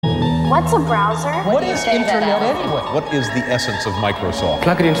What's a browser? What is internet anyway? What is the essence of Microsoft?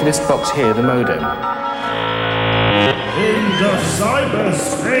 Plug it into this box here, the modem. In the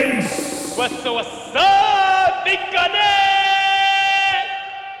cyberspace. What's up, big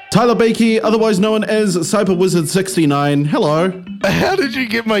Tyler Bakey, otherwise known as CyberWizard69. Hello. How did you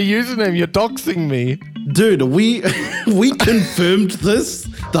get my username? You're doxing me. Dude, we confirmed this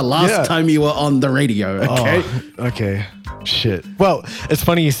the last time you were on the radio, okay? Oh, okay. Shit. Well, it's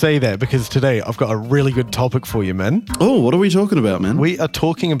funny you say that because today I've got a really good topic for you, man. Oh, what are we talking about, man? We are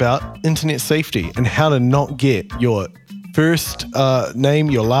talking about internet safety and how to not get your first name,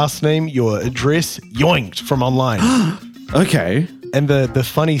 your last name, your address yoinked from online. Okay. And the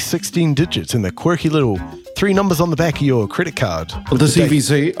funny 16 digits and the quirky little 3 numbers on the back of your credit card. The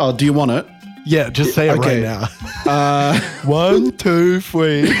CVC. Oh, do you want it? Yeah, just say it right now. 1, 2,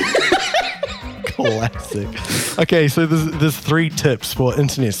 3. Classic. Okay, so there's 3 tips for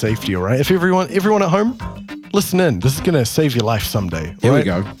internet safety, all right? If everyone at home, listen in. This is going to save your life someday. Here we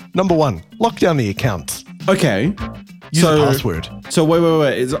go. Number 1, lock down the accounts. Okay. Use a password. So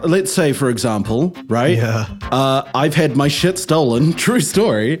wait. Let's say, for example, right? Yeah. I've had my shit stolen. True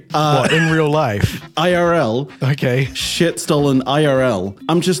story. What, in real life? IRL. Okay. Shit stolen IRL.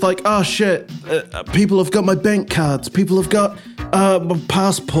 I'm just like, oh shit. People have got my bank cards. People have got my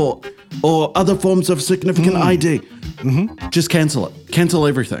passport or other forms of significant ID. Mm-hmm. Just cancel it. Cancel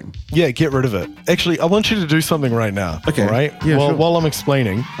everything. Yeah, get rid of it. Actually, I want you to do something right now. Okay. All right? Yeah, sure. While I'm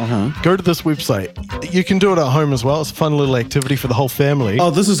explaining, go to this website. You can do it at home as well. It's a fun little activity for the whole family. Oh,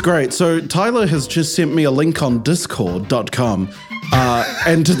 this is great. So Tyler has just sent me a link on discord.com.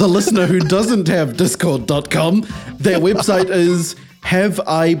 And to the listener who doesn't have discord.com, their website is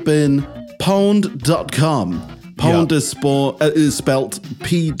haveibeenpwned.com. Pwned is spelt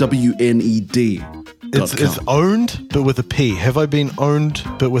Pwned. It's owned, but with a P. Have I been owned,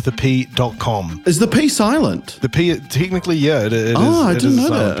 but with a P.com. Is the P silent? The P, technically, yeah, it is. Oh, I didn't know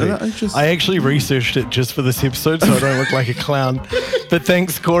that. I actually researched it just for this episode, so I don't look like a clown. But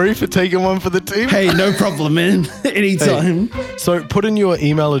thanks, Corey, for taking one for the team. Hey, no problem, man. Anytime. Hey, so put in your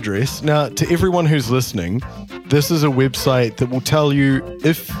email address. Now, to everyone who's listening, this is a website that will tell you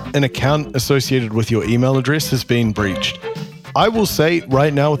if an account associated with your email address has been breached. I will say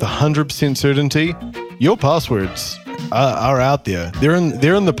right now with 100% certainty, your passwords are out there. They're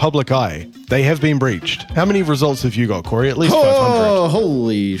in the public eye. They have been breached. How many results have you got, Corey? At least 500. Oh,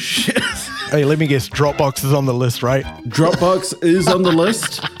 holy shit. Hey, let me guess. Dropbox is on the list, right? Dropbox is on the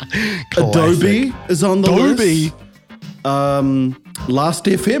list. Adobe is on the list. Last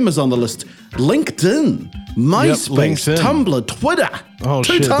FM is on the list. LinkedIn, MySpace, LinkedIn. Tumblr, Twitter. Oh,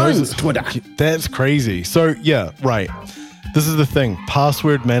 Two times Twitter. That's crazy. So, yeah, right. This is the thing.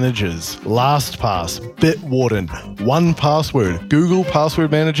 Password managers, LastPass, Bitwarden, 1Password, Google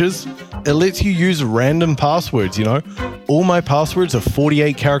Password Managers. It lets you use random passwords, you know. All my passwords are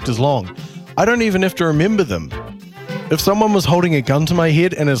 48 characters long. I don't even have to remember them. If someone was holding a gun to my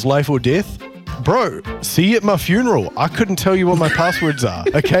head and it's life or death, bro, see you at my funeral. I couldn't tell you what my passwords are,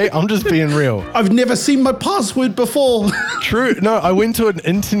 okay? I'm just being real. I've never seen my password before. True. No, I went to an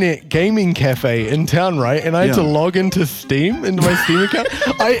internet gaming cafe in town, right? And I had to log into Steam, into my Steam account.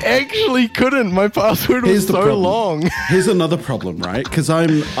 I actually couldn't. My password was so long. Here's another problem, right? Because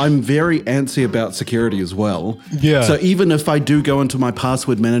I'm very antsy about security as well. Yeah. So even if I do go into my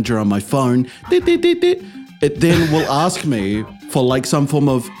password manager on my phone, it then will ask me for like some form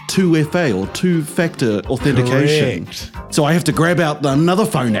of 2FA or two-factor authentication. Correct. So I have to grab out another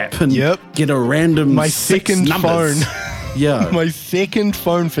phone app and get a random my second numbers. phone. Yeah. My second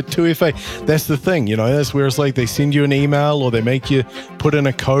phone for 2FA. That's the thing, you know, that's where it's like they send you an email or they make you put in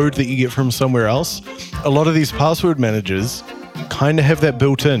a code that you get from somewhere else. A lot of these password managers kind of have that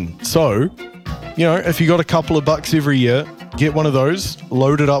built in. So, you know, if you got a couple of bucks every year, get one of those,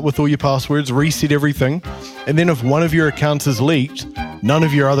 load it up with all your passwords, reset everything. And then if one of your accounts is leaked, none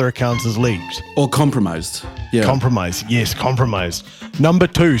of your other accounts is leaked. Or compromised. Yeah. Compromised. Yes, compromised. Number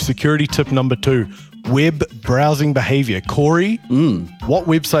 2, security tip number 2, web browsing behavior. Corey, what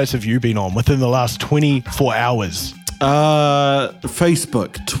websites have you been on within the last 24 hours?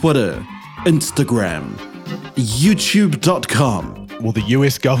 Facebook, Twitter, Instagram, YouTube.com. Well, the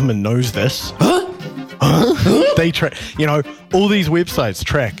US government knows this. Huh? They track, you know, all these websites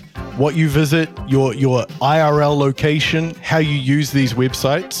track what you visit, your IRL location, how you use these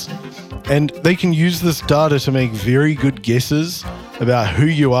websites, and they can use this data to make very good guesses about who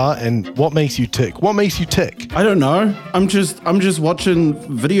you are and what makes you tick. What makes you tick? I don't know. I'm just watching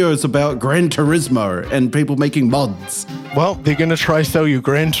videos about Gran Turismo and people making mods. Well, they're going to try sell you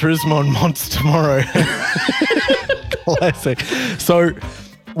Gran Turismo and mods tomorrow. Classic. So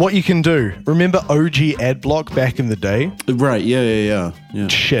what you can do, remember OG Adblock back in the day? Right, yeah.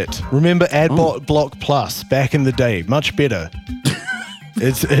 Shit. Remember Adblock Plus back in the day? Much better.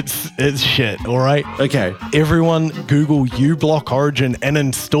 It's shit, all right? Okay. Everyone Google uBlock Origin and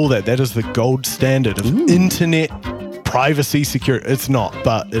install that. That is the gold standard of internet privacy security. It's not,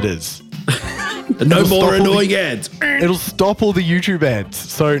 but it is. No more annoying ads. It'll stop all the YouTube ads.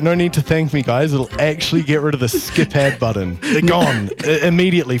 So no need to thank me, guys. It'll actually get rid of the skip ad button. They're gone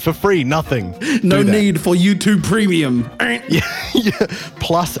immediately for free. Nothing. No need for YouTube Premium. Yeah.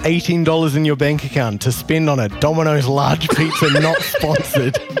 Plus $18 in your bank account to spend on a Domino's large pizza not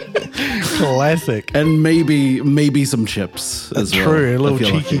sponsored. Classic. And maybe some chips as well. True. A little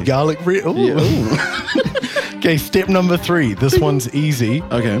cheeky garlic bread. Okay, step number 3. This one's easy.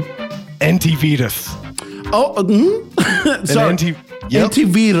 Okay. Antivirus. Sorry.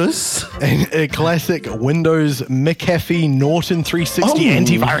 Antivirus. A classic Windows McAfee Norton 360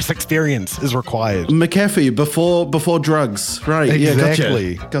 antivirus experience is required. McAfee before drugs. Right.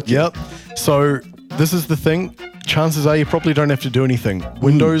 Exactly. Yeah, gotcha. Yep. So this is the thing. Chances are you probably don't have to do anything.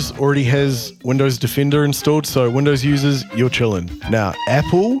 Windows already has Windows Defender installed, so Windows users, you're chilling. Now,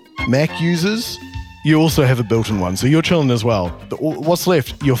 Apple, Mac users, you also have a built-in one, so you're chilling as well. What's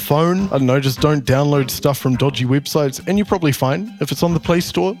left? Your phone? I don't know, just don't download stuff from dodgy websites, and you're probably fine. If it's on the Play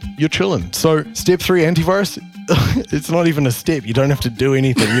Store, you're chilling. So, step 3, antivirus, it's not even a step. You don't have to do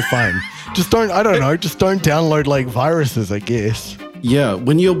anything. You're fine. Just don't download, like, viruses, I guess. Yeah,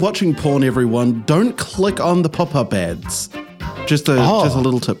 when you're watching porn, everyone, don't click on the pop-up ads. Just a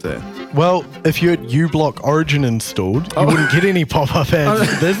little tip there. Well, if you had uBlock Origin installed, you wouldn't get any pop-up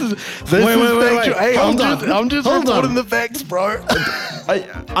ads. This is factual. Hey, I'm just reporting the facts, bro.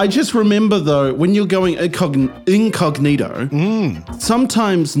 I just remember, though, when you're going incognito,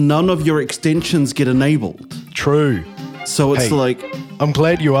 sometimes none of your extensions get enabled. True. So it's like... I'm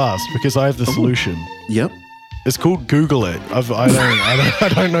glad you asked, because I have the solution. Yep. It's called Google it. I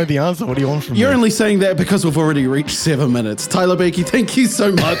don't know the answer. What do you want from me? You're only saying that because we've already reached 7 minutes. Tyler Bakey, thank you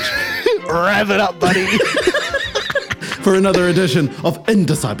so much. Wrap it up, buddy. For another edition of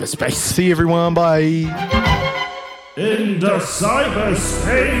Into Cyberspace. See everyone. Bye. Into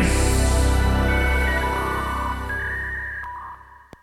cyberspace.